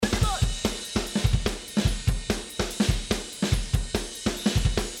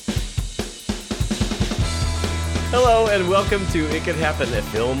Hello and welcome to It Could Happen, a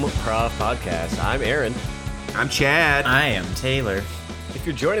Film Prof podcast. I'm Aaron. I'm Chad. I am Taylor. If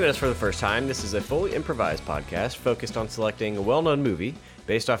you're joining us for the first time, this is a fully improvised podcast focused on selecting a well-known movie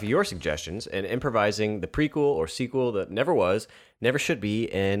based off of your suggestions and improvising the prequel or sequel that never was, never should be,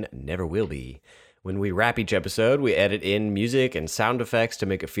 and never will be. When we wrap each episode, we edit in music and sound effects to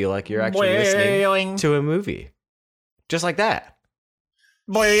make it feel like you're actually listening to a movie. Just like that.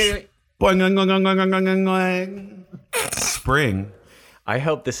 Boing, spring. I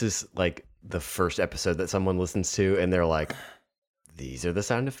hope this is like the first episode that someone listens to and they're like, these are the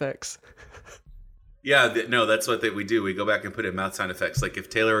sound effects. Yeah, no, that's what we do. We go back and put in mouth sound effects. Like if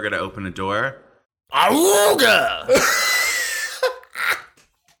Taylor were going to open a door. Awooga!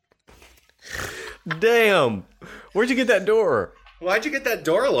 Damn. Where'd you get that door? Why'd you get that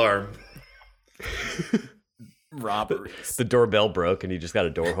door alarm? Robberies. The doorbell broke and you just got a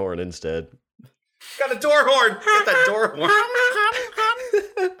door horn instead. Got a door horn. Get that door horn.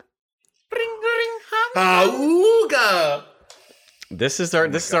 Awooga! This is our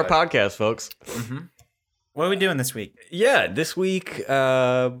podcast, folks. Mm-hmm. What are we doing this week? Yeah, this week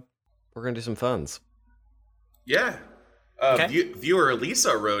we're gonna do some funs. Yeah. Okay. Viewer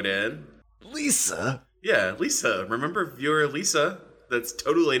Lisa wrote in. Lisa? Yeah, Lisa. Remember viewer Lisa? That's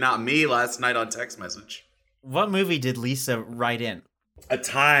totally not me last night on text message. What movie did Lisa write in? A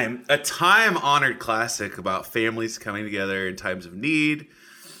time-honored classic about families coming together in times of need,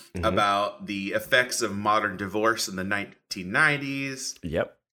 about the effects of modern divorce in the 1990s,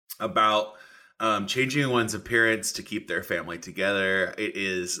 Yep. about changing one's appearance to keep their family together. It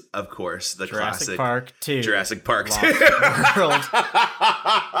is, of course, the Jurassic classic Park 2. Jurassic Park 2. Lost World.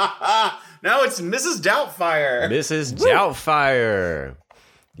 No, it's Mrs. Doubtfire. Mrs. Doubtfire.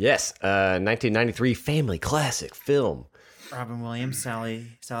 Yes, 1993 family classic film. Robin Williams,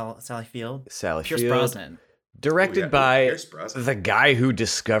 Sally Field. Sally Pierce Field. Brosnan. Directed by Pierce Brosnan. the guy who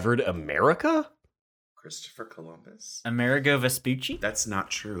discovered America? Christopher Columbus. Amerigo Vespucci. That's not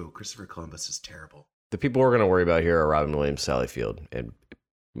true. Christopher Columbus is terrible. The people we're going to worry about here are Robin Williams, Sally Field, and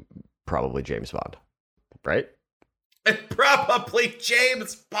probably James Bond. Right? And probably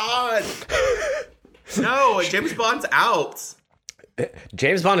James Bond. No, James Bond's out.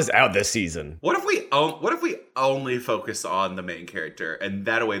 James Bond is out this season. What if we only focus on the main character, and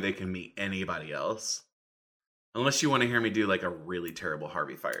that way they can meet anybody else? Unless you want to hear me do like a really terrible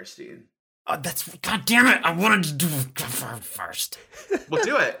Harvey Firestein. Oh, God damn it! I wanted to do it first. Well,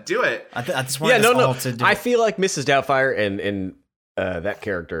 do it. I just wanted us all to do I it. feel like Mrs. Doubtfire and that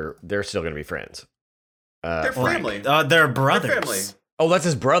character, they're still going to be friends. They're family. They're brothers. They're family. Oh, that's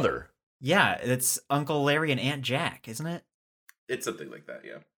his brother. Yeah, it's Uncle Larry and Aunt Jack, isn't it? It's something like that,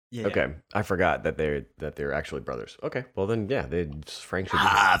 yeah. Yeah. Okay, I forgot that they're actually brothers. Okay, well then, yeah, Frank should be.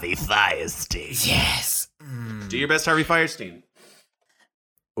 Harvey Firestein. Yes. Do your best Harvey Firestein.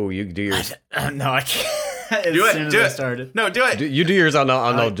 Oh, you do yours. No, I can't. As Do it. soon as Do I it. started. No, do it. You do yours.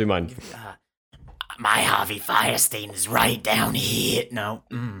 I'll do mine. My Harvey Firestein is right down here. No.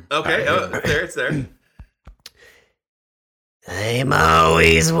 Okay, it's there. I'm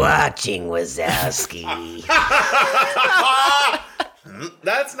always watching, Wazowski.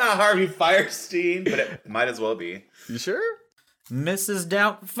 That's not Harvey Firestein, but it might as well be. You sure? Mrs.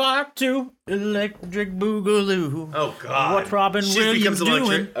 Doubtfire 2, Electric Boogaloo. Oh, God. What's Robin She Williams becomes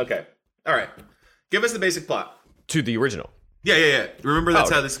doing? Okay. All right. Give us the basic plot. To the original. Yeah. Remember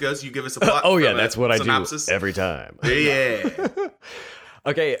that's Oh, how this goes? You give us a plot. Oh yeah, from a that's what synopsis? I do every time. Yeah.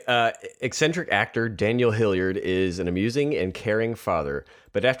 Okay, eccentric actor Daniel Hilliard is an amusing and caring father,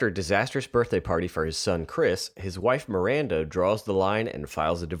 but after a disastrous birthday party for his son Chris, his wife Miranda draws the line and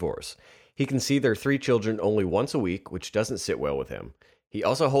files a divorce. He can see their 3 children only once a week, which doesn't sit well with him. He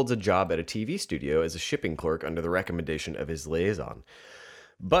also holds a job at a TV studio as a shipping clerk under the recommendation of his liaison.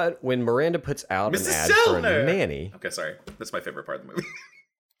 But when Miranda puts out Mrs. an ad for a Sellner. nanny... Okay, sorry. That's my favorite part of the movie.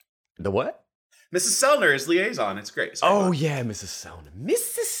 The what? Mrs. Sellner is liaison. It's great. Sorry, Oh, Mom. yeah, Mrs. Sellner.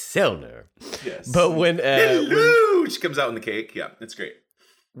 Mrs. Sellner. Yes. But when Hello! She comes out in the cake. Yeah, it's great.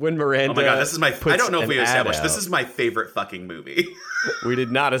 when Miranda... Oh my God, this is my... I puts don't know if we an ad established. This out- is my favorite fucking movie. We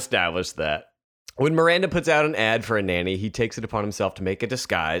did not establish that. When Miranda puts out an ad for a nanny, he takes it upon himself to make a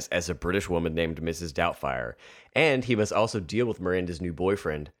disguise as a British woman named Mrs. Doubtfire. And he must also deal with Miranda's new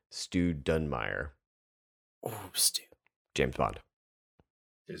boyfriend, Stu Dunmire. Oh, Stu. James Bond.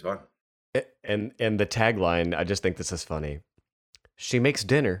 James Bond. And the tagline, I just think this is funny. She makes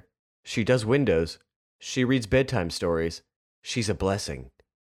dinner. She does windows. She reads bedtime stories. She's a blessing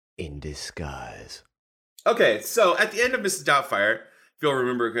in disguise. Okay, so at the end of Mrs. Doubtfire, if you'll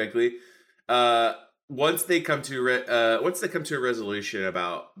remember correctly, once they come to a resolution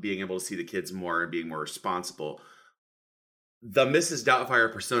about being able to see the kids more and being more responsible, the Mrs.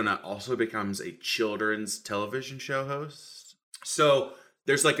 Doubtfire persona also becomes a children's television show host. So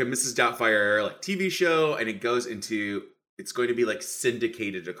there's like a Mrs. Doubtfire like TV show, and it's going to be like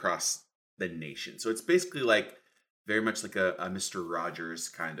syndicated across the nation. So it's basically like very much like a Mr. Rogers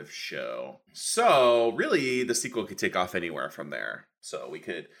kind of show. So really the sequel could take off anywhere from there. So we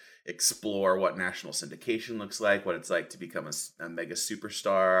could explore what national syndication looks like, what it's like to become a mega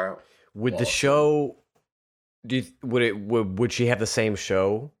superstar. Would the show would she have the same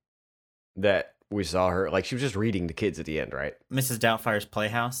show that we saw her? Like, she was just reading to kids at the end, right? Mrs. Doubtfire's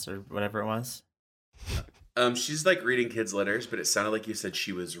Playhouse or whatever it was. She's like reading kids' letters, but it sounded like you said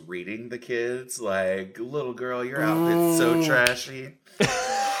she was reading the kids. Like, little girl, your outfit's so trashy.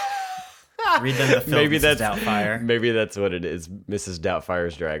 Read them the film, Maybe Mrs. that's Doubtfire. Maybe that's what it is. Mrs.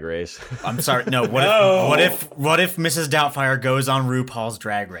 Doubtfire's Drag Race. I'm sorry. No. What if Mrs. Doubtfire goes on RuPaul's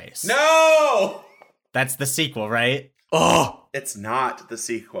Drag Race? No! That's the sequel, right? Oh, It's not the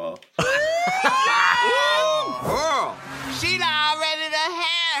sequel. Sheila already the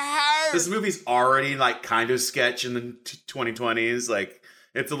hair hurt. This movie's already like kind of sketch in the 2020s. Like,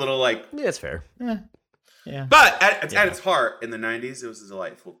 it's a little like, yeah, it's fair. Yeah. but at its heart, in the 90s, it was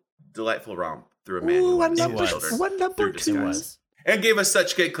a delightful romp through a man who wanted to see children through It disguise. was. And gave us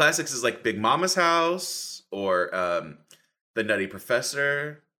such great classics as like Big Mama's House or The Nutty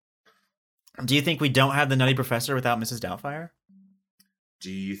Professor. Do you think we don't have the Nutty Professor without Mrs. Doubtfire? Do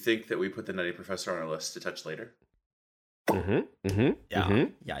you think that we put The Nutty Professor on our list to touch later? Yeah.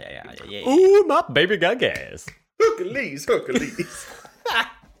 Yeah. Ooh, my baby got gas. Hercules.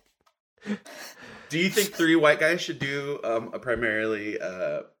 Do you think three white guys should do a primarily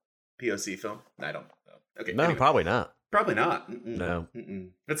POC film? I don't know. Okay, No, anyway. probably not. Probably not. No.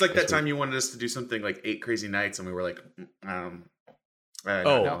 It's like that time you wanted us to do something like 8 Crazy Nights, and we were like, I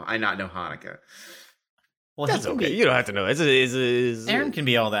not know Hanukkah. Well, That's okay. You don't have to know. Aaron can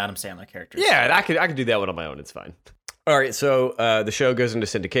be all the Adam Sandler characters. Yeah, and I could do that one on my own. It's fine. All right, so the show goes into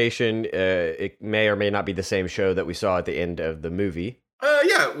syndication. It may or may not be the same show that we saw at the end of the movie.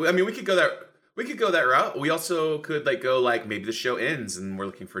 Yeah. I mean, we could go that route. We also could go maybe the show ends and we're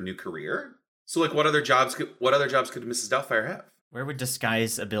looking for a new career. So like, what other jobs could Mrs. Doubtfire have? Where would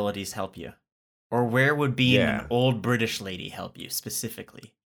disguise abilities help you? Or where would being an old British lady help you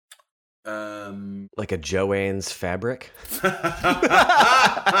specifically? Like a Joann's fabric.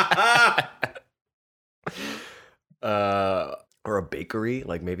 Or a bakery.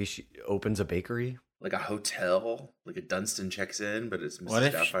 Like maybe she opens a bakery. Like a hotel, like a Dunstan checks in, but it's Mrs. What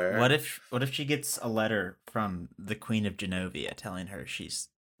Doubtfire. if she gets a letter from the Queen of Genovia telling her she's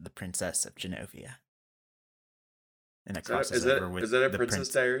the Princess of Genovia? And it crosses over with is that a Princess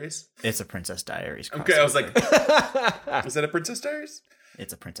Diaries? It's a Princess Diaries. Okay, I was like, crossover. is that a Princess Diaries?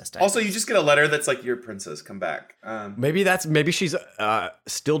 It's a Princess Diaries. Also, you just get a letter that's like, "You're a princess, come back." Maybe she's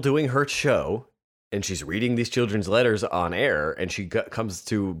still doing her show, and she's reading these children's letters on air, and she comes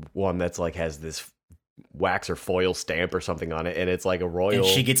to one that's like has this wax or foil stamp or something on it, and it's like a royal. And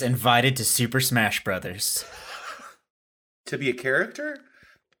she gets invited to Super Smash Brothers. To be a character?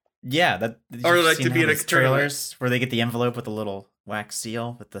 Yeah, Or like to be in a trailers where they get the envelope with the little wax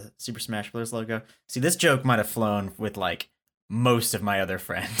seal with the Super Smash Bros. Logo. See, this joke might have flown with like most of my other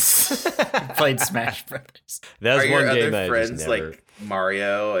friends who played Smash Brothers. That's Are one your game other that I friends just never... like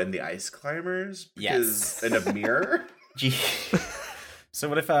Mario and the Ice Climbers? Yes. And a mirror? Gee. So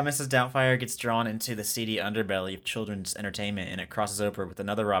what if Mrs. Doubtfire gets drawn into the seedy underbelly of children's entertainment and it crosses over with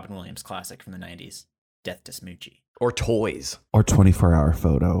another Robin Williams classic from the 90s, Death to Smoochie? Or toys. Or 24-hour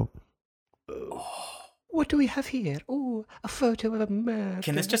photo. What do we have here? Oh, a photo of a man.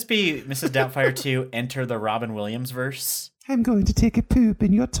 Can this just be Mrs. Doubtfire 2 enter the Robin Williams verse? I'm going to take a poop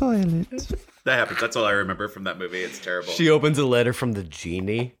in your toilet. That happens. That's all I remember from that movie. It's terrible. She opens a letter from the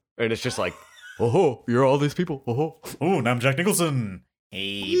genie, and it's just like, oh, you're all these people. Oh, Oh, now I'm Jack Nicholson.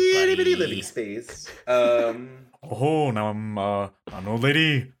 Hey, Itty bitty living buddy. space. Oh, now I'm an old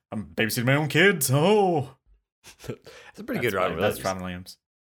lady. I'm babysitting my own kids. Oh. that's a pretty good Robin Williams. That's Robin Williams.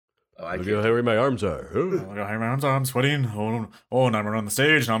 I Look can't- how hairy my arms are. Oh. Look how hairy my arms are. I'm sweating. Oh, now I'm on the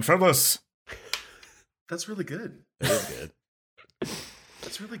stage. Now I'm shirtless. That's really good. That is good.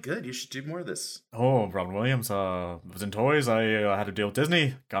 That's really good. You should do more of this. Oh, Robin Williams was in toys. I had to deal with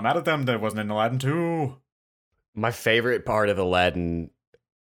Disney. Got mad at them. That wasn't in Aladdin 2. My favorite part of Aladdin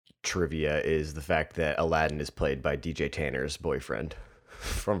trivia is the fact that Aladdin is played by DJ Tanner's boyfriend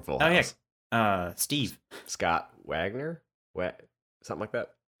from Full House. Oh, yeah. Steve. Scott Wagner? Something like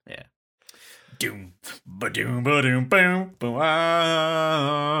that. Yeah. Doom, ba-doom, ba-doom, boom, boom,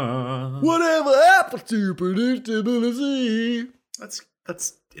 ah. Whatever happens to predictability? That's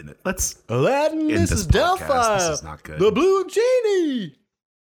in it. Let's Aladdin, end this Mrs. podcast. Doubtfire, This is not good. the Blue Genie.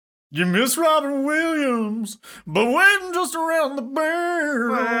 You miss Robin Williams, but waiting just around the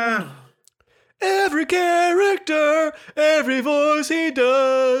bend. Every character, every voice he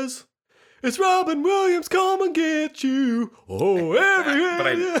does. It's Robin Williams, come and get you. Oh,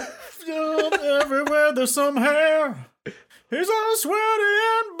 Everywhere there's some hair. He's all sweaty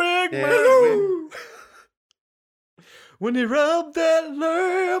and big Yeah, man. When you rub that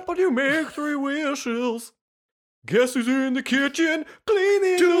lamp and you make 3 wishes, guess who's in the kitchen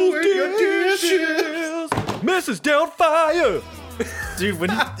cleaning those your dishes? Mrs. Doubtfire. Dude, when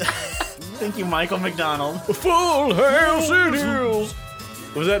thank you, Michael McDonald. Full house it is.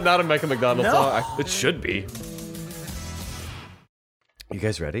 Was that not a Michael McDonald No. song? It should be. You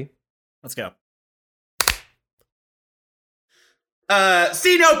guys ready? Let's go.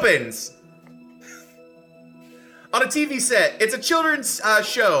 Scene opens on a TV set. It's a children's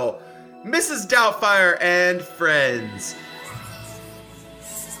show. Mrs. Doubtfire and Friends.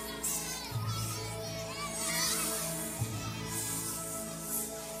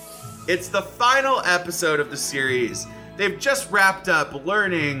 It's the final episode of the series. They've just wrapped up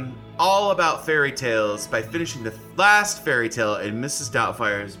learning all about fairy tales by finishing the last fairy tale in Mrs.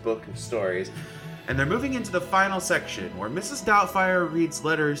 Doubtfire's book of stories. And they're moving into the final section where Mrs. Doubtfire reads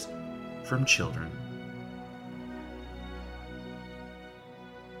letters from children.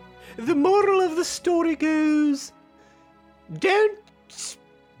 The moral of the story goes, don't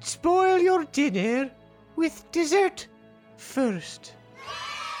spoil your dinner with dessert first.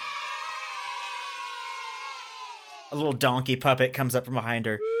 A little donkey puppet comes up from behind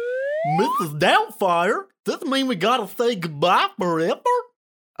her. Mrs. Doubtfire, does this mean we gotta say goodbye forever?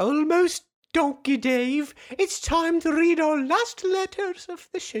 Almost, Donkey Dave. It's time to read our last letters of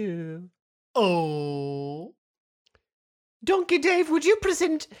the show. Oh. Donkey Dave, would you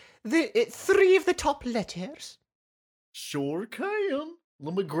present the 3 of the top letters? Sure can.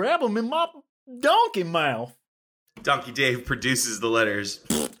 Let me grab them in my donkey mouth. Donkey Dave produces the letters.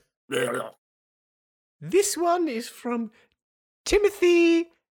 This one is from Timothy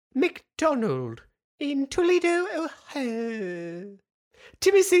McDonald in Toledo, Ohio.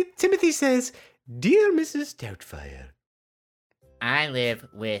 Timothy says, Dear Mrs. Doubtfire, I live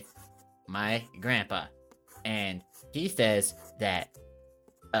with my grandpa, and he says that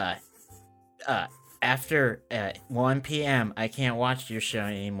after 1 p.m. I can't watch your show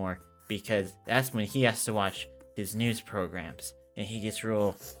anymore because that's when he has to watch his news programs, and he gets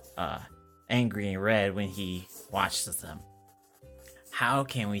real angry and red when he watches them. How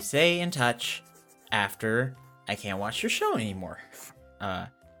can we stay in touch after I can't watch your show anymore?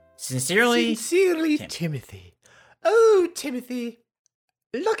 Sincerely, Timothy. Oh, Timothy.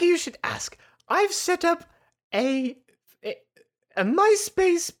 Lucky you should ask. I've set up a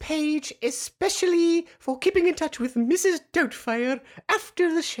MySpace page especially for keeping in touch with Mrs. Doubtfire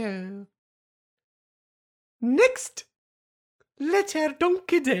after the show. Next letter,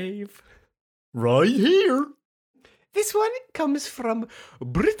 Donkey Dave. Right here. This one comes from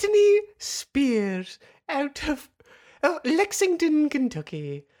Brittany Spears out of Lexington,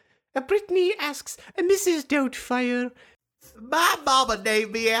 Kentucky. Brittany asks Mrs. Doubtfire, My mama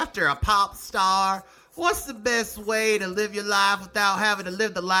named me after a pop star. What's the best way to live your life without having to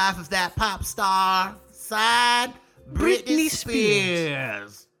live the life of that pop star? Signed, Britney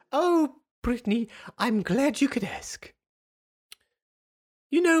Spears. Oh, Brittany, I'm glad you could ask.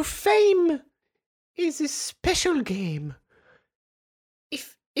 You know, fame is a special game.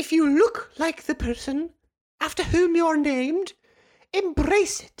 If you look like the person after whom you're named,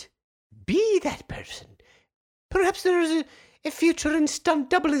 embrace it. Be that person. Perhaps there is a future in stunt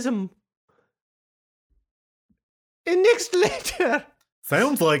doubleism. Next letter.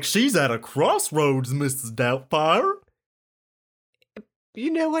 Sounds like she's at a crossroads, Mrs. Doubtfire. You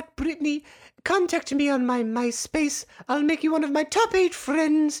know what, Brittany? Contact me on my MySpace. I'll make you one of my top 8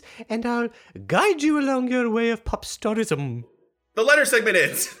 friends, and I'll guide you along your way of pop starism. The letter segment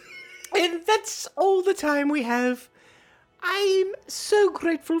ends. And that's all the time we have. I'm so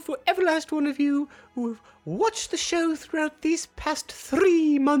grateful for every last one of you who have watched the show throughout these past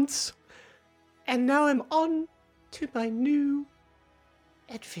 3 months. And now I'm on to my new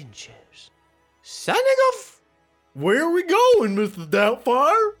adventures. Signing off! Where are we going, Mrs.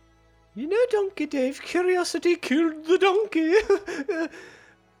 Doubtfire? You know, Donkey Dave, curiosity killed the donkey.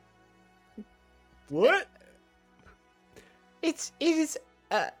 What? It's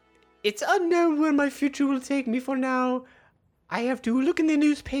unknown where my future will take me for now. I have to look in the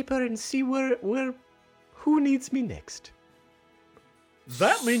newspaper and see who needs me next. Does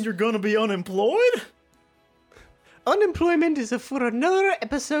that mean you're gonna be unemployed? unemployment is for another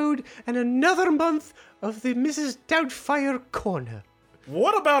episode and another month of the Mrs. Doubtfire Corner.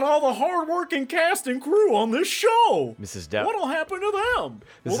 What about all the hard-working cast and crew on this show? Mrs. Doubt. What'll happen to them?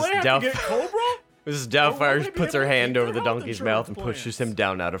 Will Mrs. they have Doubt- to get Cobra? Mrs. Or Doubtfire will they be puts her able to hand keep over the their health donkey's insurance mouth and pushes plans? him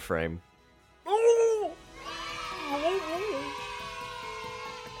down out of frame. Oh.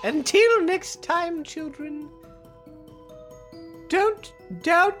 Until next time, children, don't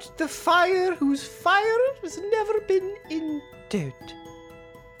doubt the fire whose fire has never been in doubt.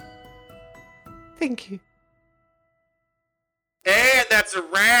 Thank you. And that's a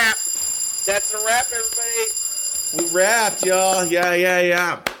wrap. That's a wrap, everybody. We wrapped, y'all.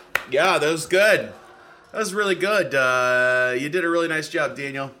 Yeah. Yeah, that was good. That was really good. You did a really nice job,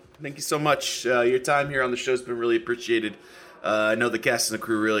 Daniel. Thank you so much. Your time here on the show has been really appreciated. I know the cast and the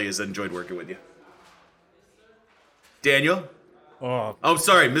crew really has enjoyed working with you. Daniel? Oh,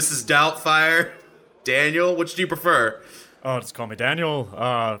 sorry, Mrs. Doubtfire. Daniel, which do you prefer? Oh, just call me Daniel.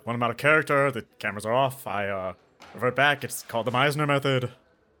 When I'm out of character, the cameras are off. I revert back. It's called the Meisner method.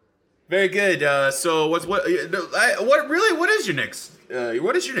 Very good. So what is your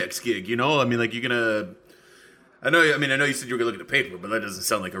next gig? You know, I mean, like, you're gonna. I know you said you were gonna look at the paper, but that doesn't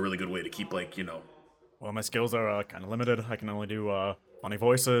sound like a really good way to keep, like, you know. Well, my skills are kind of limited. I can only do funny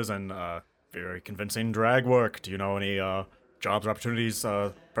voices and very convincing drag work. Do you know any jobs or opportunities,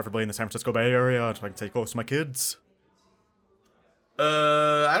 preferably in the San Francisco Bay Area, so I can stay close to my kids?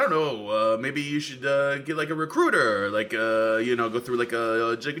 I don't know. Maybe you should get like a recruiter, like go through like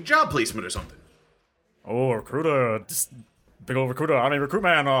a job placement or something. Oh, recruiter. Just big old recruiter. Army recruit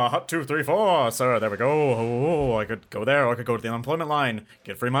man. Hot 2, 3, 4, sir. There we go. Oh, I could go there, or I could go to the unemployment line.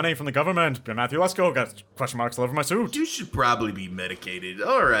 Get free money from the government. Be Matthew Lesko. Got question marks all over my suit. You should probably be medicated.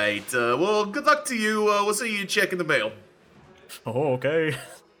 All right. Well, good luck to you. We'll see you check in the mail. Oh, okay.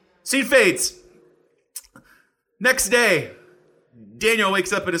 Scene fades. Next day, Daniel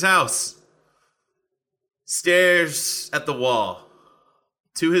wakes up in his house. Stares at the wall.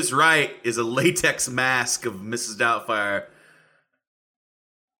 To his right is a latex mask of Mrs. Doubtfire,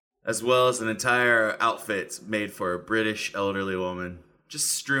 as well as an entire outfit made for a British elderly woman,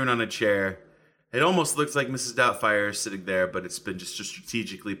 just strewn on a chair. It almost looks like Mrs. Doubtfire is sitting there, but it's been just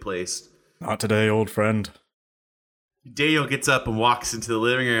strategically placed. Not today, old friend. Daniel gets up and walks into the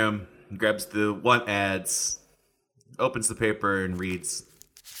living room, and grabs the want ads, opens the paper, and reads.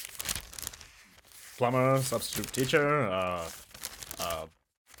 Plumber, substitute teacher,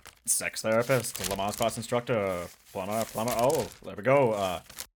 sex therapist, Lamaze class instructor, plumber. Oh, there we go.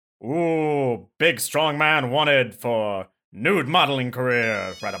 Ooh, big strong man wanted for nude modeling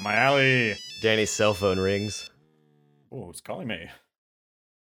career. Right up my alley. Danny's cell phone rings. Oh, who's calling me?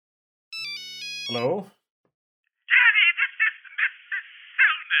 Hello? Danny, this is Mrs.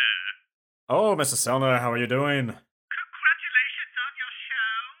 Selner. Oh, Mrs. Selner, how are you doing? Congratulations on your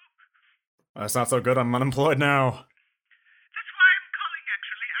show. That's not so good. I'm unemployed now. That's why I'm calling,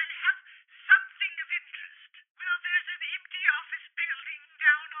 actually. I have something of interest. Well, there's an empty office building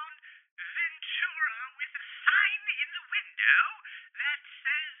down on Ventura with a sign in the window that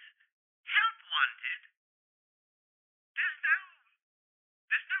says, "Help wanted." There's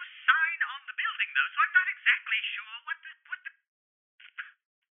no sign on the building, though, so I'm not exactly sure what the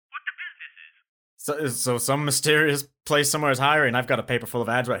business is. So some mysterious place somewhere is hiring. I've got a paper full of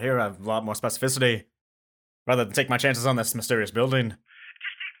ads right here. I have a lot more specificity. Rather than take my chances on this mysterious building. Just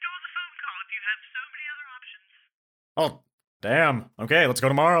ignore the phone call if you have so many other options. Oh, damn. Okay, let's go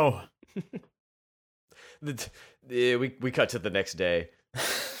tomorrow. We cut to the next day.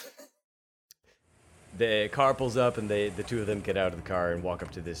 The car pulls up, and the two of them get out of the car and walk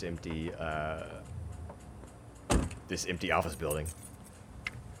up to this empty office building.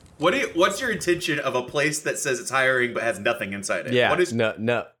 What's your intention of a place that says it's hiring but has nothing inside it? Yeah, What is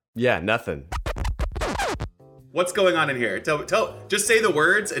nothing. what's going on in here? Just say the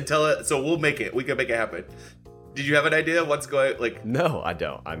words and tell it. So we'll make it. We can make it happen. Did you have an idea? What's going like? No, I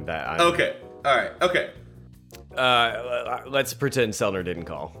don't. Okay. All right. Okay. Let's pretend Selner didn't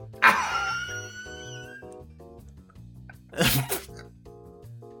call.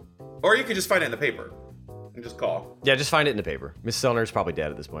 Or you could just find it in the paper and just call. Yeah, just find it in the paper. Miss Selner's probably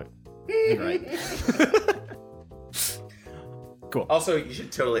dead at this point. Right. Cool. Also, you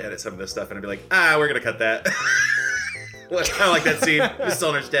should totally edit some of this stuff and I'd be like, we're gonna cut that. Well, kind of like that scene. Miss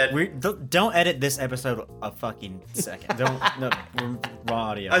Selner's dead. Don't edit this episode a fucking second. No, raw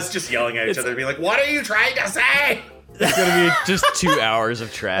audio. Us just yelling at each other and being like, what are you trying to say? It's gonna be just 2 hours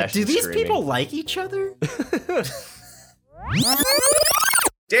of trash. Do and these screaming. people like each other?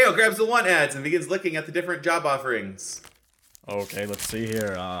 Dale grabs the want ads and begins looking at the different job offerings. Okay, let's see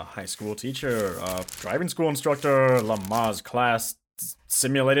here. High school teacher, driving school instructor, Lamaze class,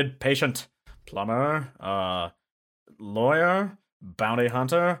 simulated patient, plumber, lawyer, bounty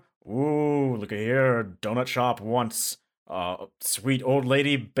hunter. Ooh, look at here. Donut shop once. Sweet old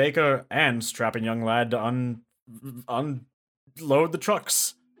lady baker and strapping young lad to unload the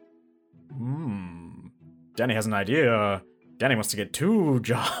trucks. Danny has an idea. Danny wants to get 2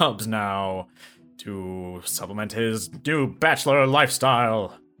 jobs now to supplement his new bachelor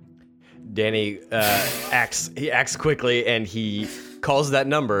lifestyle. Danny acts quickly, and he calls that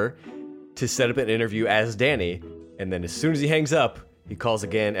number to set up an interview as Danny. And then as soon as he hangs up, he calls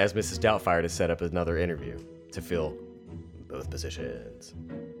again as Mrs. Doubtfire to set up another interview to fill both positions.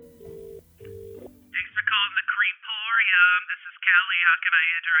 Thanks for calling the Creamporium. This is Kelly. How can I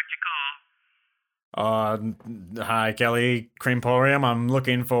direct your call? Hi, Kelly. Creamporium. I'm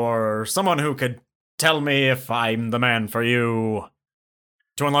looking for someone who could tell me if I'm the man for you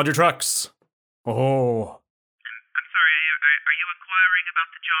to unload your trucks. Oh. I'm sorry, are you inquiring about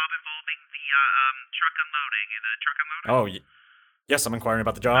the job involving the truck unloading and truck unloading? Oh, yes, I'm inquiring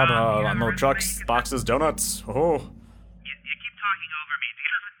about the job. Unload trucks, boxes, donuts. Oh. You keep talking over me. Do you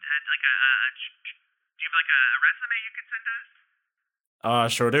have a resume you could send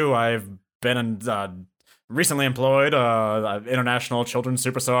us? Sure do. I've been recently employed, international children's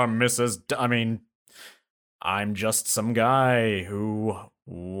superstar, I'm just some guy who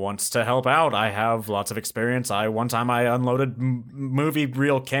wants to help out. I have lots of experience. One time I unloaded movie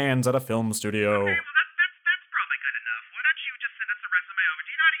reel cans at a film studio. Okay, well that's probably good enough. Why don't you just send us a resume over? Do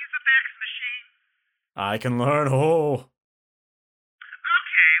you know how to use a fax machine? I can learn. Oh.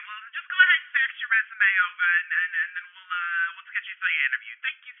 Okay, well just go ahead and fax your resume over, and then we'll schedule you for your interview.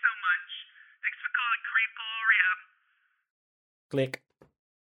 Thank you so much. Thanks for calling Creamporium. Click.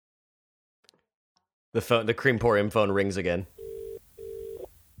 The Creamporium phone rings again. This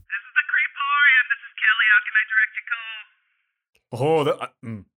is the Creamporium. This is Kelly. How can I direct your call? Oh,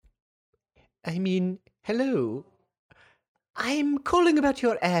 I mean, hello. I'm calling about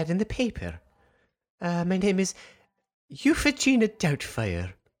your ad in the paper. My name is Euphigenia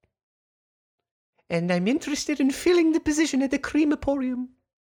Doubtfire. And I'm interested in filling the position at the Creamporium.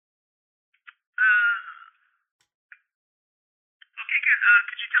 Okay, good.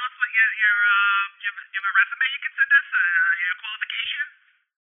 Could you tell us what you have a resume you can send us? Your qualifications?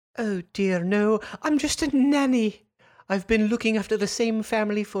 Oh dear, no. I'm just a nanny. I've been looking after the same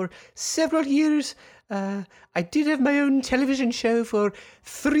family for several years. I did have my own television show for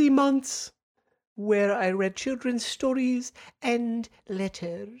 3 months, where I read children's stories and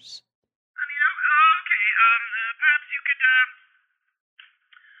letters. Okay. Perhaps you could.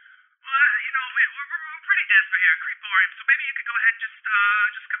 We're pretty desperate here at Creamporium, so maybe you could go ahead and just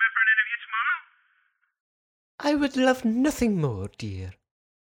come in for an interview tomorrow. I would love nothing more, dear.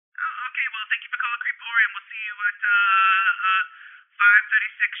 Okay. Well, thank you for calling Creamporium. We'll see you at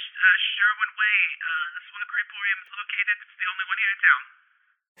 536 Sherwin Way. This is where Creamporium is located. It's the only one here in town.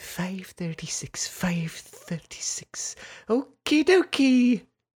 536. Okie dokie.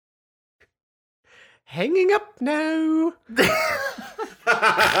 Hanging up now.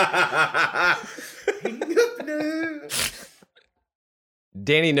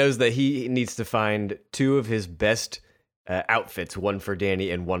 Danny knows that he needs to find 2 of his best outfits, one for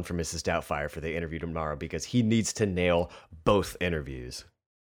Danny and one for Mrs. Doubtfire for the interview tomorrow, because he needs to nail both interviews.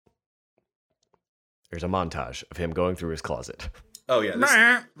 There's a montage of him going through his closet. Oh yeah.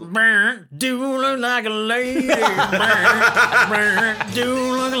 Do look like a lady.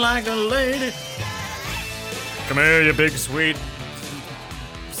 Do look like a lady. Come here, you big sweet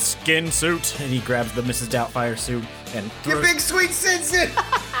skin suit. And he grabs the Mrs. Doubtfire suit and You big sweet Simpson.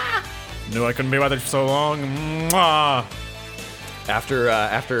 knew I couldn't be with her for so long. Mwah. After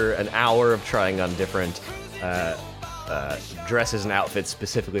an hour of trying on different dresses and outfits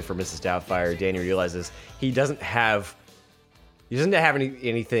specifically for Mrs. Doubtfire, Danny realizes he doesn't have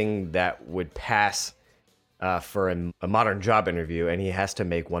anything that would pass for a modern job interview, and he has to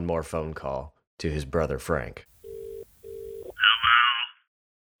make one more phone call to his brother Frank.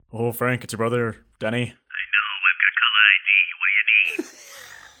 Hello? Oh, Frank, it's your brother, Danny. I know, I've got caller ID. What do you need?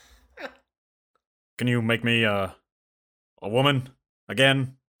 Can you make me a woman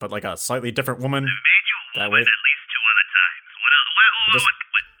again, but like a slightly different woman? I've made you a That woman way- at least 2 other times. What else? Just- What,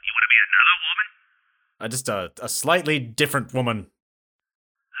 you want to be another woman? Just a slightly different woman.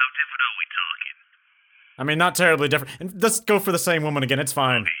 How different are we talking? I mean, not terribly different. And let's go for the same woman again. It's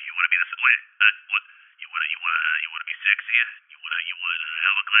fine. You want to be this? Wait, what? You want to be sexier? You want a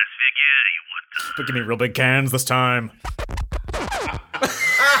hourglass figure? You want? But give me real big cans this time.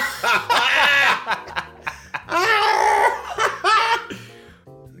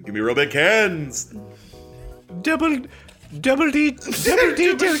 Give me real big cans. Double D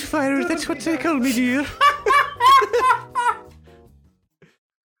Doubtfire, that's what they call me, dear. Okay. All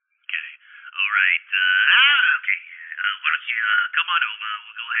right. Okay. Why don't you come on over?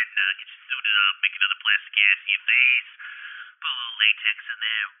 We'll go ahead and get you suited up, make another plastic cast of your face, put a little latex in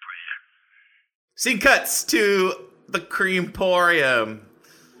there, prayer. Scene cuts to the Creamporium.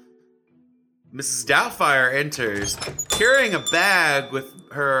 Mrs. Doubtfire enters, carrying a bag with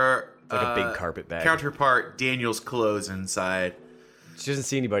her Like a big carpet bag. counterpart Daniel's clothes inside. She doesn't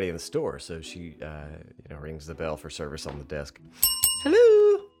see anybody in the store, so she rings the bell for service on the desk.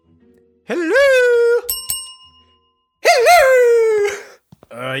 Hello? Hello!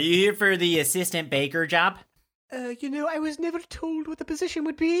 Hello! You here for the assistant baker job? I was never told what the position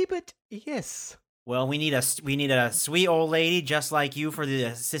would be, but yes. Well, we need a sweet old lady just like you for the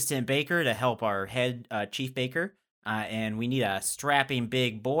assistant baker to help our head chief baker, and we need a strapping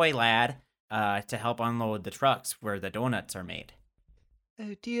big boy lad to help unload the trucks where the donuts are made.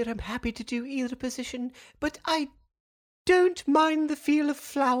 Oh dear, I'm happy to do either position, but I don't mind the feel of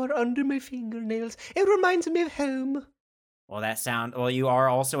flour under my fingernails. It reminds me of home. Well, you are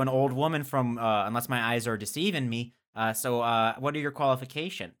also an old woman from, unless my eyes are deceiving me. So what are your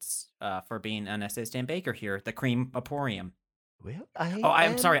qualifications for being an assistant baker here at the Creamporium? Well,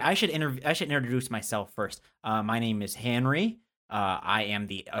 I'm sorry. I should introduce myself first. My name is Henry. I am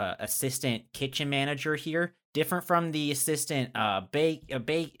the assistant kitchen manager here. Different from the assistant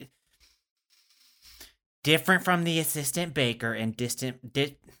different from the assistant baker and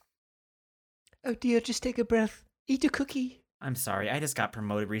Oh dear, just take a breath. Eat a cookie. I'm sorry, I just got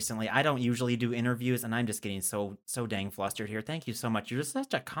promoted recently. I don't usually do interviews, and I'm just getting so dang flustered here. Thank you so much. You're just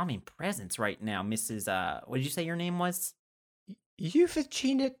such a calming presence right now, Mrs. What did you say your name was?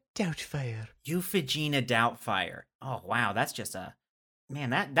 Euphigenia Doubtfire. Euphigenia Doubtfire. Oh wow, that's just a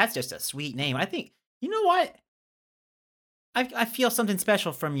that's just a sweet name. I think you know what? I feel something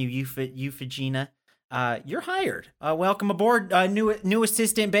special from you, Euphigenia. You're hired. Welcome aboard, new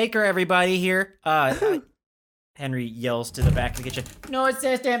assistant baker, everybody here. Henry yells to the back of the kitchen. No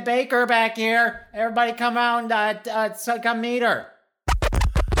assistant baker back here. Everybody come out and come meet her.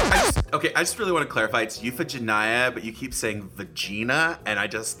 I just really want to clarify. It's Euphigenia, but you keep saying vagina, and I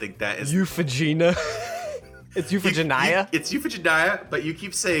just think that is... Euphigenia. It's Euphigenia? It's Euphigenia, but you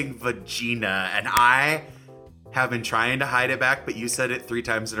keep saying vagina, and I have been trying to hide it back, but you said it 3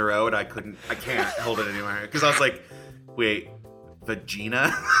 times in a row, and I can't hold it anymore. Because I was like, wait,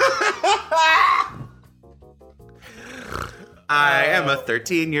 vagina? I am a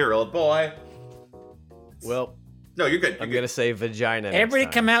 13-year-old boy. Well, no, you're good. I'm going to say vagina. Everybody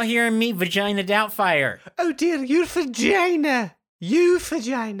come out here and meet Vagina Doubtfire. Oh dear, Euphigenia.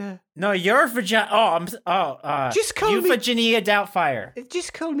 Euphigenia. No, you're Vagina. Just call me... Euphigenia Doubtfire.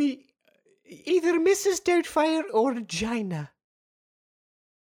 Just call me either Mrs. Doubtfire or Gina.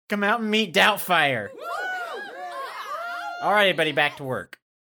 Come out and meet Doubtfire. All right, everybody, back to work.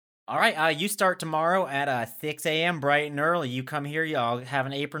 All right, you start tomorrow at 6 a.m. bright and early. You come here, I'll have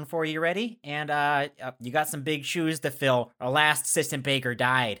an apron for you ready, and you got some big shoes to fill. Our last assistant baker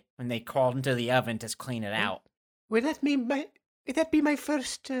died when they crawled into the oven to clean it out. Would that be my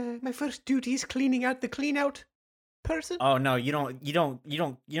first duties, cleaning out the clean out person? Oh no, you don't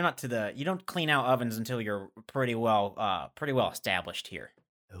clean out ovens until you're pretty well established here.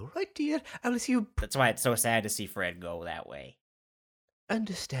 All right, dear. I will see you. That's why it's so sad to see Fred go that way.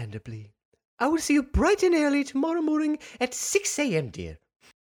 Understandably. I will see you bright and early tomorrow morning at 6 a.m., dear.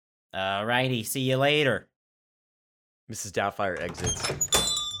 Alrighty, see you later. Mrs. Doubtfire exits.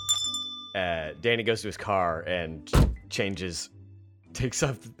 Danny goes to his car and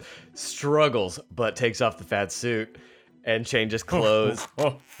struggles, but takes off the fat suit and changes clothes.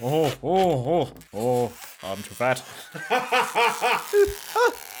 I'm too fat.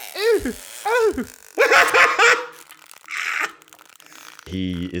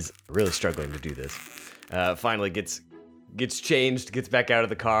 He is really struggling to do this. Finally gets changed, gets back out of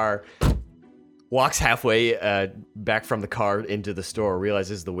the car, walks halfway back from the car into the store,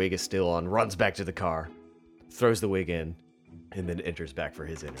 realizes the wig is still on, runs back to the car, throws the wig in, and then enters back for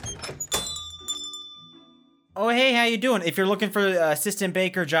his interview. Oh, hey, how you doing? If you're looking for the assistant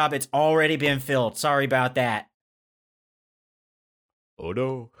baker job, it's already been filled. Sorry about that. Oh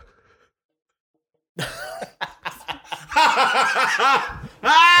no.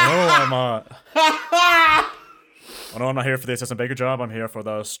 I'm not here for the assistant baker job. I'm here for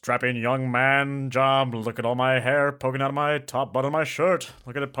the strapping young man job. Look at all my hair poking out of my top button of my shirt.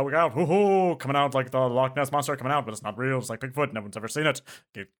 Look at it poke out. Woohoo! Coming out like the Loch Ness Monster coming out, but it's not real. It's like Bigfoot. No one's ever seen it.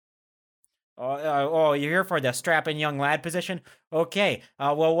 You're here for the strapping young lad position? Okay.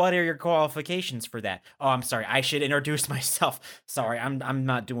 Well, what are your qualifications for that? Oh, I'm sorry. I should introduce myself. Sorry, I'm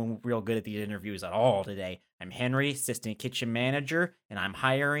not doing real good at these interviews at all today. I'm Henry, assistant kitchen manager, and I'm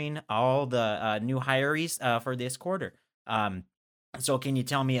hiring all the new hirees for this quarter. So can you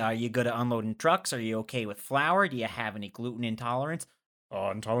tell me, are you good at unloading trucks? Are you okay with flour? Do you have any gluten intolerance?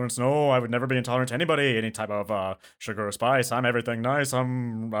 Intolerance? No, I would never be intolerant to anybody, any type of sugar or spice. I'm everything nice.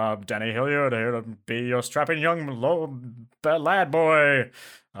 I'm Danny Hilliard, here to be your strapping young lad boy,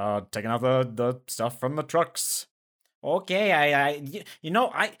 taking out the stuff from the trucks. Okay,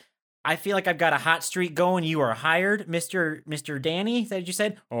 I feel like I've got a hot streak going. You are hired, Mr. Danny, that you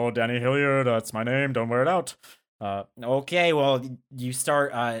said? Oh, Danny Hilliard, that's my name. Don't wear it out. Okay, well, you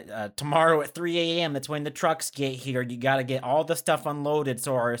start tomorrow at 3 a.m. That's when the trucks get here. You got to get all the stuff unloaded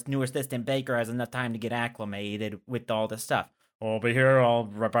so our new assistant baker has enough time to get acclimated with all the stuff. I'll be here. I'll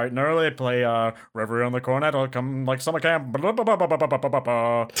bright and early, play Reverie on the cornet. I'll come like summer camp. See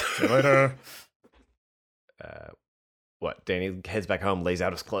you later. What? Danny heads back home, lays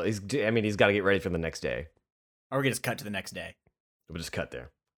out his clothes. He's got to get ready for the next day. Or we can just cut to the next day. We'll just cut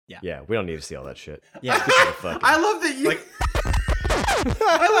there. Yeah. Yeah, we don't need to see all that shit. Yeah. I love that you.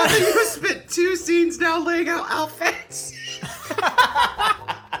 I love that you spent 2 scenes now laying out outfits.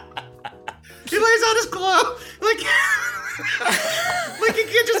 He lays out his clothes like he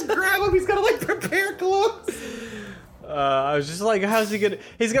can't just grab them. He's gotta like prepare clothes. I was just like, how's he gonna?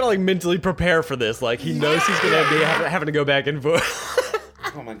 He's gotta like mentally prepare for this. Like he knows he's gonna be having to go back and forth.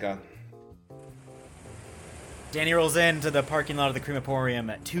 Oh my god. Danny rolls into the parking lot of the Cremaporium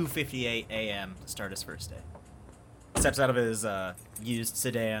at 2:58 a.m. to start his first day. Steps out of his used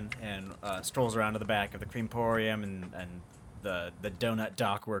sedan and strolls around to the back of the Cremaporium, and the donut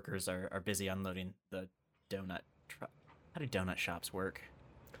dock workers are busy unloading the donut truck. How do donut shops work?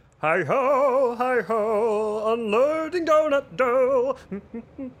 Hi ho, unloading donut dough.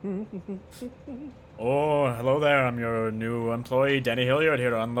 Oh, hello there. I'm your new employee, Danny Hilliard,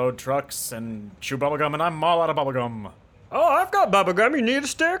 here to unload trucks and chew bubblegum, and I'm all out of bubblegum. Oh, I've got bubblegum. You need a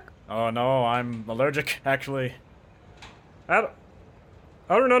stick? Oh, no, I'm allergic, actually. I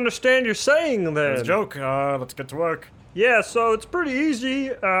don't understand your saying then. It's a joke. Let's get to work. Yeah, so it's pretty easy.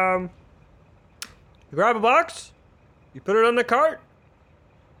 You grab a box, you put it on the cart.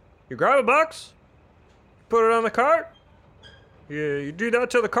 You grab a box, you put it on the cart. You do that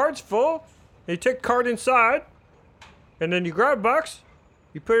till the cart's full. And you take the cart inside, and then you grab a box,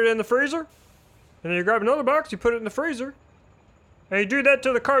 you put it in the freezer, and then you grab another box, you put it in the freezer, and you do that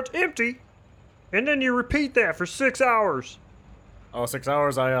till the cart's empty, and then you repeat that for 6 hours. Oh, 6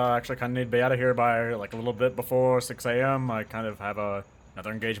 hours? I actually kind of need to be out of here by like a little bit before 6 a.m. I kind of have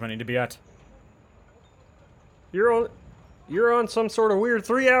another engagement I need to be at. You're on some sort of weird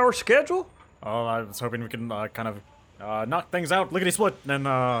 3-hour schedule? Oh, I was hoping we can kind of knock things out lickety-split, and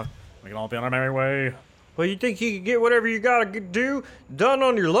then we can all be on our merry way. Well, you think you can get whatever you gotta do done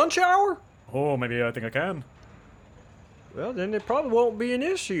on your lunch hour? Oh, maybe I think I can. Well, then it probably won't be an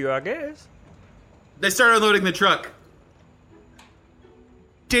issue, I guess. They start unloading the truck.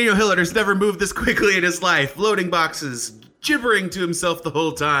 Daniel Hilliard has never moved this quickly in his life, loading boxes, gibbering to himself the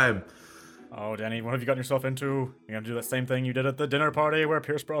whole time. Oh, Danny, what have you gotten yourself into? You gonna do that same thing you did at the dinner party where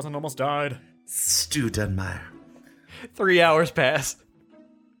Pierce Brosnan almost died? Stu Dunmire. 3 hours pass.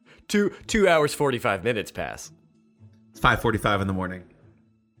 2 hours 45 minutes pass. It's 5:45 in the morning.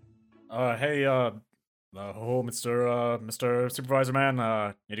 Hey, Mr. Supervisor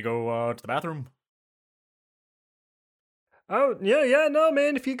Man, need to go to the bathroom? Oh, yeah, no,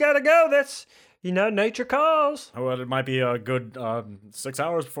 man, if you gotta go, that's, nature calls. Oh, well, it might be a good 6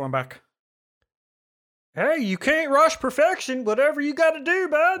 hours before I'm back. Hey, you can't rush perfection, whatever you gotta do,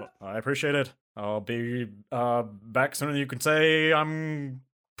 bud. Well, I appreciate it. I'll be back sooner than you can say I'm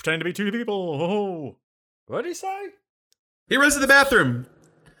pretending to be 2 people. Oh. What'd he say? He runs to the bathroom.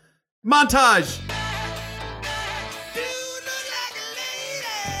 Montage.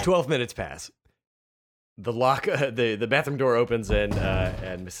 12 minutes pass. The lock, the bathroom door opens, and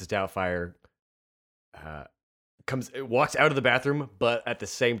Mrs. Doubtfire walks out of the bathroom, but at the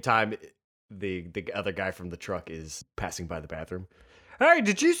same time, the other guy from the truck is passing by the bathroom. Hey,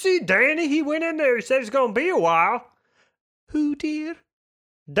 did you see Danny? He went in there. He said he's gonna be a while. Who, dear?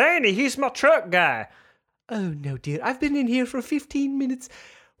 Danny, he's my truck guy. Oh, no, dear. I've been in here for 15 minutes.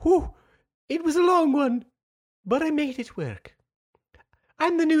 Whew, it was a long one, but I made it work.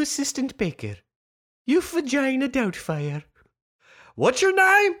 I'm the new assistant baker. Euphagina Doubtfire. What's your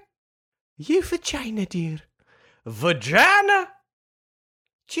name? Euphagina, dear. Vagina?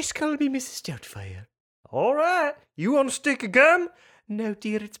 Just call me Mrs. Doubtfire. All right. You want a stick of gum? No,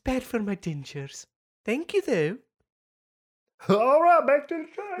 dear, it's bad for my dentures. Thank you, though. All right, back to the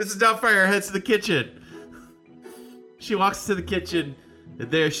track. Mrs. Doubtfire heads to the kitchen. She walks to the kitchen,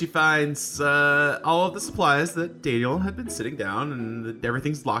 and there she finds all of the supplies that Daniel had been sitting down, and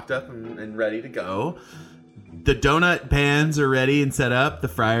everything's locked up and ready to go. The donut pans are ready and set up. The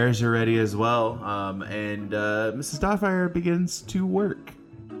fryers are ready as well. And Mrs. Doubtfire begins to work.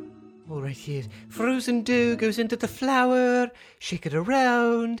 All right, here. Frozen dough goes into the flour. Shake it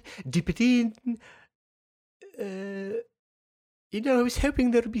around. Dip it in. I was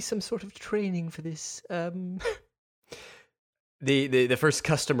hoping there would be some sort of training for this. The first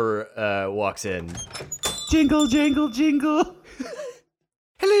customer walks in. Jingle, jingle, jingle.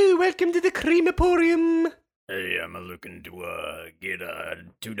 Hello, welcome to the Creamaporium. Hey, I'm looking to get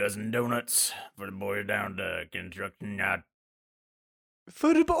 2 dozen donuts for the boys down to construction yard.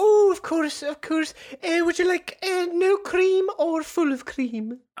 Of course. Would you like no cream or full of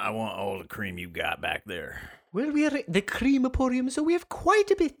cream? I want all the cream you got back there. Well, we are the Creamaporium, so we have quite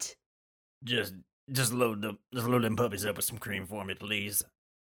a bit. Just load them puppies up with some cream for me, please.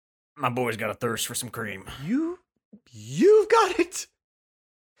 My boy's got a thirst for some cream. You've got it.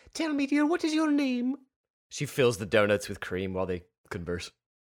 Tell me, dear, what is your name? She fills the donuts with cream while they converse.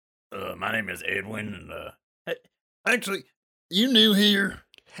 My name is Edwin, and actually, you new here?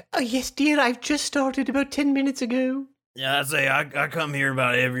 Yes, dear, I've just started about 10 minutes ago. Yeah, I'd say I come here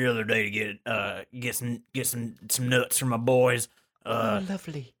about every other day to get some nuts for my boys.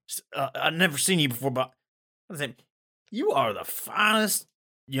 Lovely. I've never seen you before, but I say you are the finest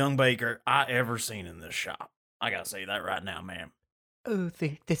young baker I ever seen in this shop. I gotta say that right now, ma'am. Oh,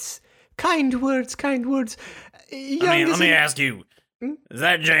 that's kind words. Let me ask you: Is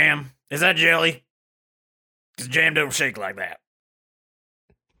that jam? Is that jelly? 'Cause jam don't shake like that.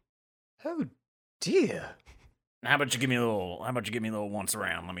 Oh dear. How about you give me a little once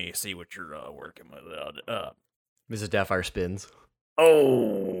around? Let me see what you're working with. Mrs. Doubtfire spins.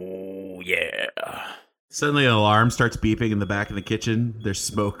 Oh yeah. Suddenly, an alarm starts beeping in the back of the kitchen. There's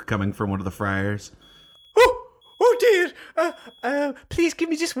smoke coming from one of the fryers. Oh dear. Please give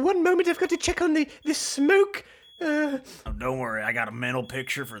me just one moment. I've got to check on the smoke. Oh, don't worry, I got a mental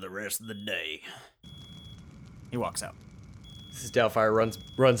picture for the rest of the day. He walks out. Mrs. Doubtfire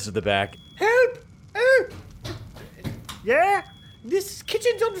runs to the back. Help! Oh! Yeah? This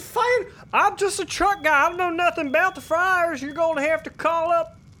kitchen's on fire. I'm just a truck guy. I don't know nothing about the fryers. You're going to have to call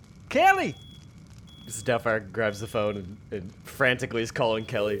up Kelly. Mrs. Doubtfire grabs the phone and frantically is calling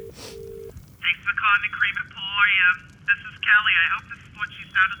Kelly. Thanks for calling the Creamaporium. This is Kelly. I hope this is what she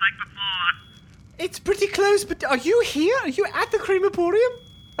sounded like before. It's pretty close, but are you here? Are you at the Creamaporium?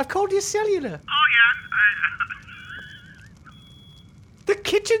 I've called your cellular. Oh, yeah. The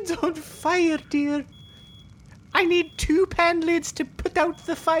kitchen's on fire, dear. I need 2 pan lids to put out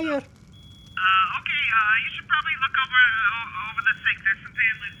the fire. Okay, you should probably look over the sink. There's some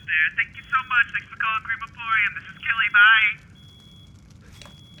pan lids there. Thank you so much. Thanks for calling Creamaporium. This is Kelly. Bye.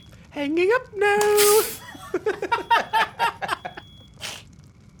 Hanging up now.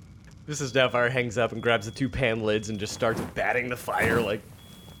 Mrs. Doubtfire hangs up and grabs the 2 pan lids and just starts batting the fire like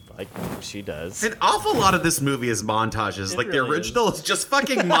she does. An awful lot of this movie is montages. Like, the really original is just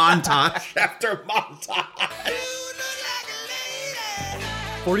fucking montage after montage.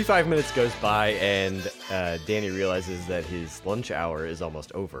 45 minutes goes by and Danny realizes that his lunch hour is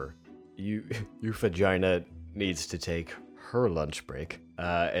almost over. Your vagina needs to take her lunch break.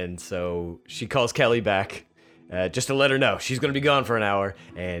 And so she calls Kelly back just to let her know she's going to be gone for an hour.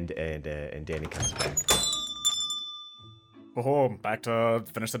 And Danny comes back. Oh, back to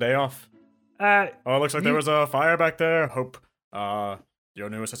finish the day off. It looks like there was a fire back there. Hope your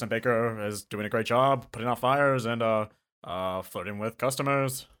new assistant baker is doing a great job putting out fires and flirting with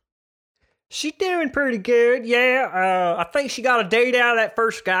customers. She's doing pretty good, yeah. I think she got a date out of that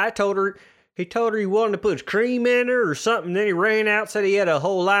first guy. He told her he wanted to put his cream in her or something. Then he ran out, said he had a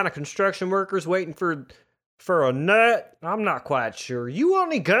whole line of construction workers waiting for a nut. I'm not quite sure. You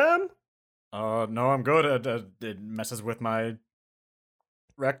want any gum? No, I'm good. It messes with my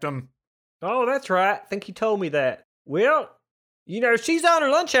rectum. Oh, that's right. I think he told me that. Well, she's on her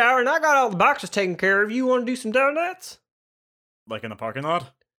lunch hour, and I got all the boxes taken care of. You want to do some donuts? Like in the parking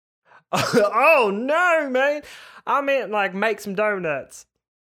lot? Oh, no, man. I meant, make some donuts.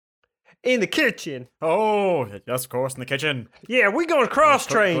 In the kitchen. Oh, yes, of course, in the kitchen. Yeah, we're going to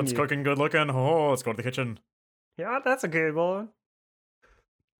cross-train you. It's cooking good looking. Oh, let's go to the kitchen. Yeah, that's a good one.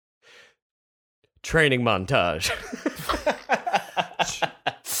 Training montage.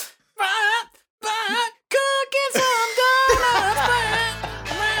 Cooking some donuts.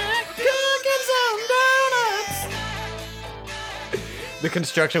 Cooking some donuts. The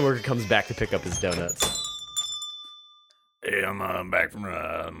construction worker comes back to pick up his donuts. Hey, I'm back from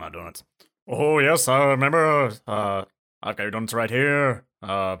my donuts. Oh yes, I remember. I've got your donuts right here.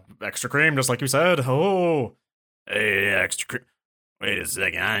 Extra cream, just like you said. Oh, hey, extra cream. Wait a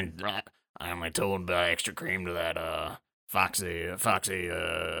second, I only told extra cream to that Foxy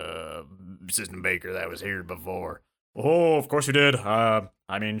assistant baker that was here before. Oh, of course you did. I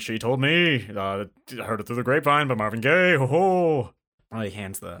mean, she told me. I heard it through the grapevine by Marvin Gaye. Oh, He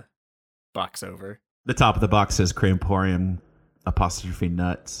hands the box over. The top of the box says Creamporium apostrophe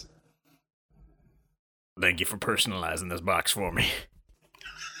nuts. thank you for personalizing this box for me.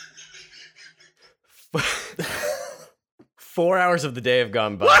 4 hours of the day have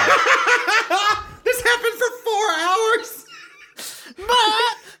gone by. This happened for 4 hours.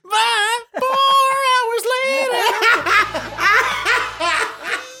 But 4 hours later.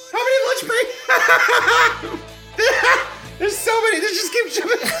 How many lunch breaks? There's so many. This just keeps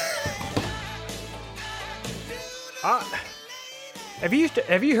jumping.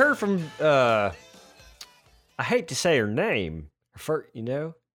 Have you heard from I hate to say her name.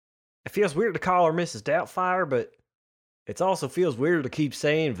 It feels weird to call her Mrs. Doubtfire, but it also feels weird to keep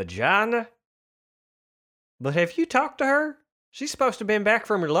saying vagina. But have you talked to her? She's supposed to have been back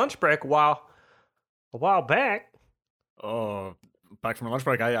from her lunch break a while back. Oh, back from her lunch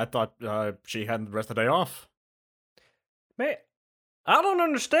break. I thought she had the rest of the day off. Man, I don't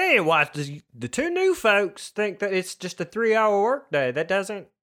understand why the two new folks think that it's just a 3-hour workday. It doesn't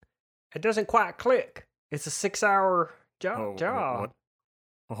quite click. It's a 6-hour job.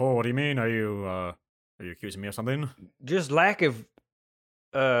 What do you mean? Are you accusing me of something? Just lack of,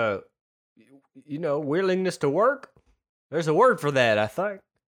 willingness to work. There's a word for that, I think.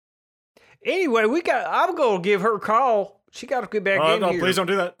 Anyway, I'm gonna give her a call. She got to get back in here. No, please don't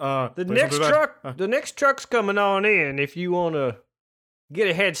do that. The next truck's coming on in. If you want to get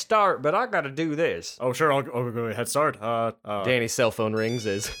a head start, but I got to do this. Oh, sure. I'll go ahead start. Danny's cell phone rings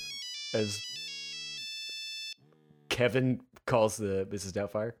as Kevin calls the Mrs.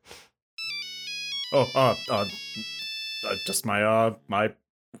 Doubtfire. Just my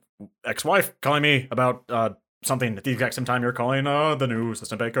ex-wife calling me about something at the exact same time you're calling the new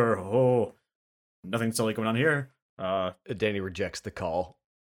assistant baker. Oh, nothing silly going on here. Danny rejects the call.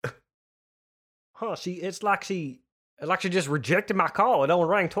 Huh? It's like she just rejected my call. It only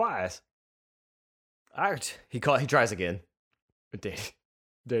rang twice. He tries again.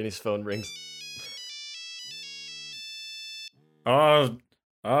 Danny's phone rings.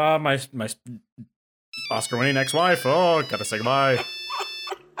 My Oscar-winning ex-wife. Oh, gotta say goodbye.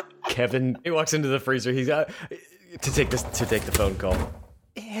 Kevin, he walks into the freezer. He's got to take the phone call.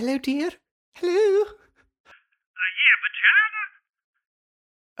 Hello, dear. Hello. Yeah,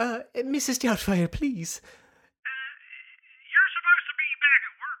 vagina? Mrs. Doubtfire, please. You're supposed to be back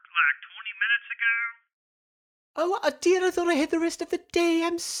at work like 20 minutes ago. Oh, dear, I thought I had the rest of the day.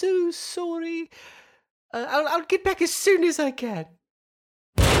 I'm so sorry. I'll get back as soon as I can.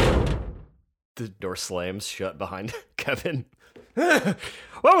 The door slams shut behind Kevin.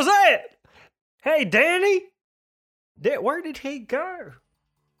 What was that? Hey, Danny. Where did he go? Oh, Fred,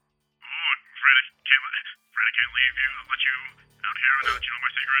 I can't leave you. I'll let you out here and let you know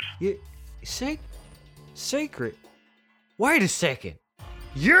my secret. Secret? Wait a second.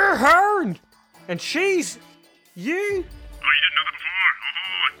 You're her, and she's you? Oh, you didn't know that before?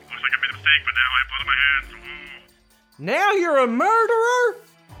 Oh, it looks like I made a mistake, but now I have blood on my hands. Oh. Now you're a murderer?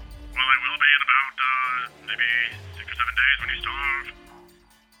 Well, I will be in about, maybe 6 or 7 days when you starve.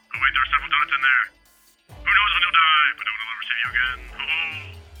 Oh, wait, there are several donuts in there. Who knows when you'll die, but no one will ever see you again.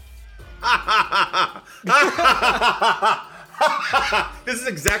 This is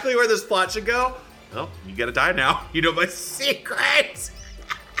exactly where this plot should go. Well, you gotta die now. You know my secret. Listen,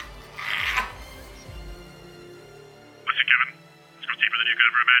 Kevin, this goes deeper than you could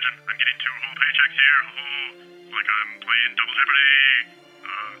ever imagine. I'm getting 2 whole paychecks here. It's like I'm playing Double Jeopardy.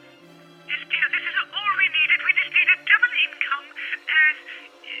 Yes, dear, this is all we needed. We just needed double income as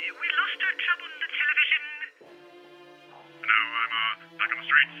we lost our trouble in the television. Now I'm back on the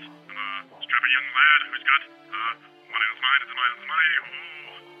streets. I'm a strapping young lad who's got money on his mind and money on his money.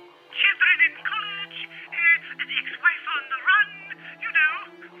 Children in college, an ex-wife on the run, you know.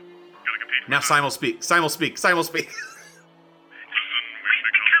 Gotta compete. Now simul speak. Simul speak. Simul speak. Listen, we've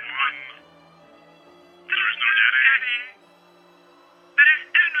become one. There is no daddy. There is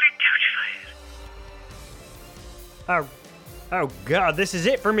only Doubtfire. Oh God, this is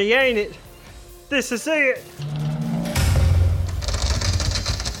it for me, ain't it? This is it.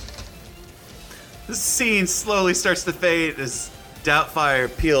 The scene slowly starts to fade as Doubtfire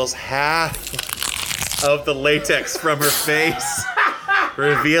peels half of the latex from her face.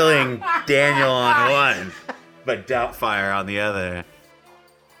 revealing Daniel on one, but Doubtfire on the other.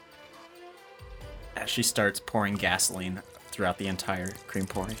 As she starts pouring gasoline throughout the entire cream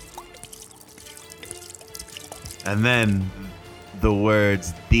pouring. And then the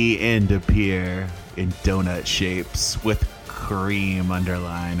words "the end" appear in donut shapes with cream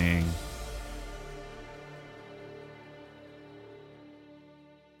underlining.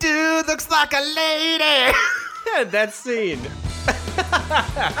 Dude looks like a lady. That scene.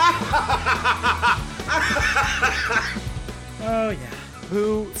 Oh yeah.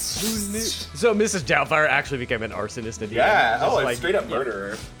 Who knew? So Mrs. Doubtfire actually became an arsonist at the Yeah, end. Just like like, straight up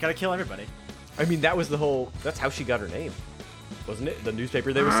murderer. Gotta kill everybody. I mean, that was the whole. That's how she got her name, wasn't it? The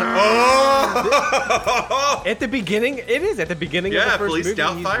newspaper they were selling. Oh! At the beginning, it is at the beginning of Yeah, the first Police movie.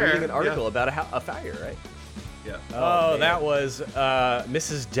 He's Doubtfire. reading an article Yeah. about a fire, right? Yeah. Oh, that was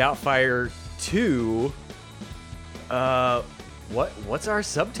Mrs. Doubtfire 2. What's our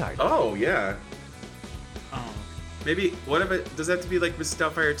subtitle? Oh, yeah. Oh. Maybe, what if it, does it have to be like Mrs.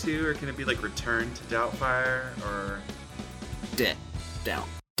 Doubtfire 2, or can it be like Return to Doubtfire, or...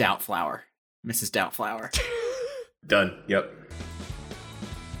 Doubtflower. Mrs. Doubtflower. Done. Yep.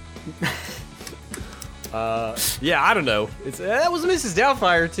 Yeah, I don't know. That was Mrs.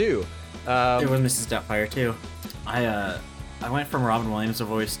 Doubtfire too. It was Mrs. Doubtfire too. I went from Robin Williams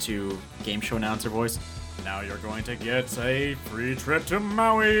voice to game show announcer voice. Now you're going to get a free trip to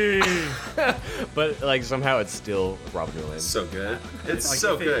Maui. But like somehow it's still Robin Williams. So good. It's Like,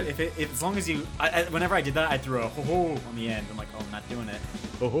 so if it- good. If as long as you, whenever I did that, I threw a ho ho on the end. I'm like, oh, I'm not doing it.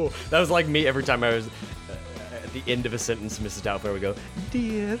 Oh, that was like me every time I was at the end of a sentence. Mrs. Doubtfire would go,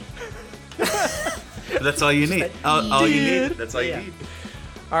 "Dear." That's all you need. All you need. That's all you need.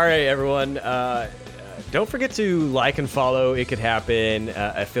 All right, everyone. Don't forget to like and follow It Could Happen,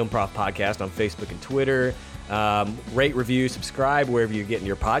 a Film Prof podcast on Facebook and Twitter. Rate, review, subscribe wherever you're getting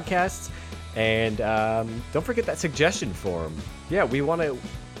your podcasts. And don't forget that suggestion form. Yeah, we want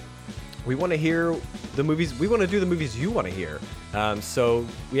to hear the movies. We want to do the movies you want to hear. So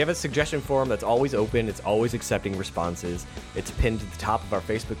we have a suggestion form that's always open. It's always accepting responses. It's pinned to the top of our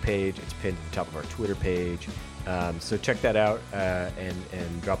Facebook page. It's pinned to the top of our Twitter page. So check that out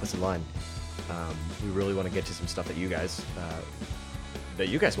and drop us a line. We really want to get to some stuff that you guys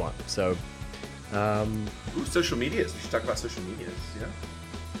want. So Ooh, social medias. We should talk about social medias. Yeah.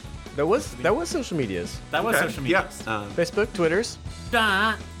 that was social medias. That was Okay. social media. Yeah. Facebook, Twitters.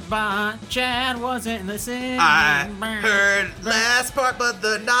 But Chad wasn't listening. I heard last part, but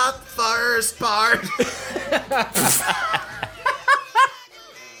the not first part.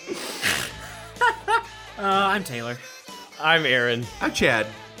 I'm Taylor. I'm Aaron. I'm Chad.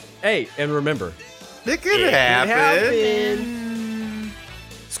 Hey, and remember, It could happen.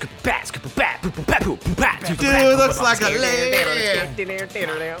 Scoop bat, scoop bat, boop, boop, bat, boop, boop, bat. Dude looks like a lady.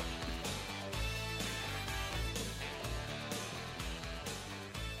 Happen.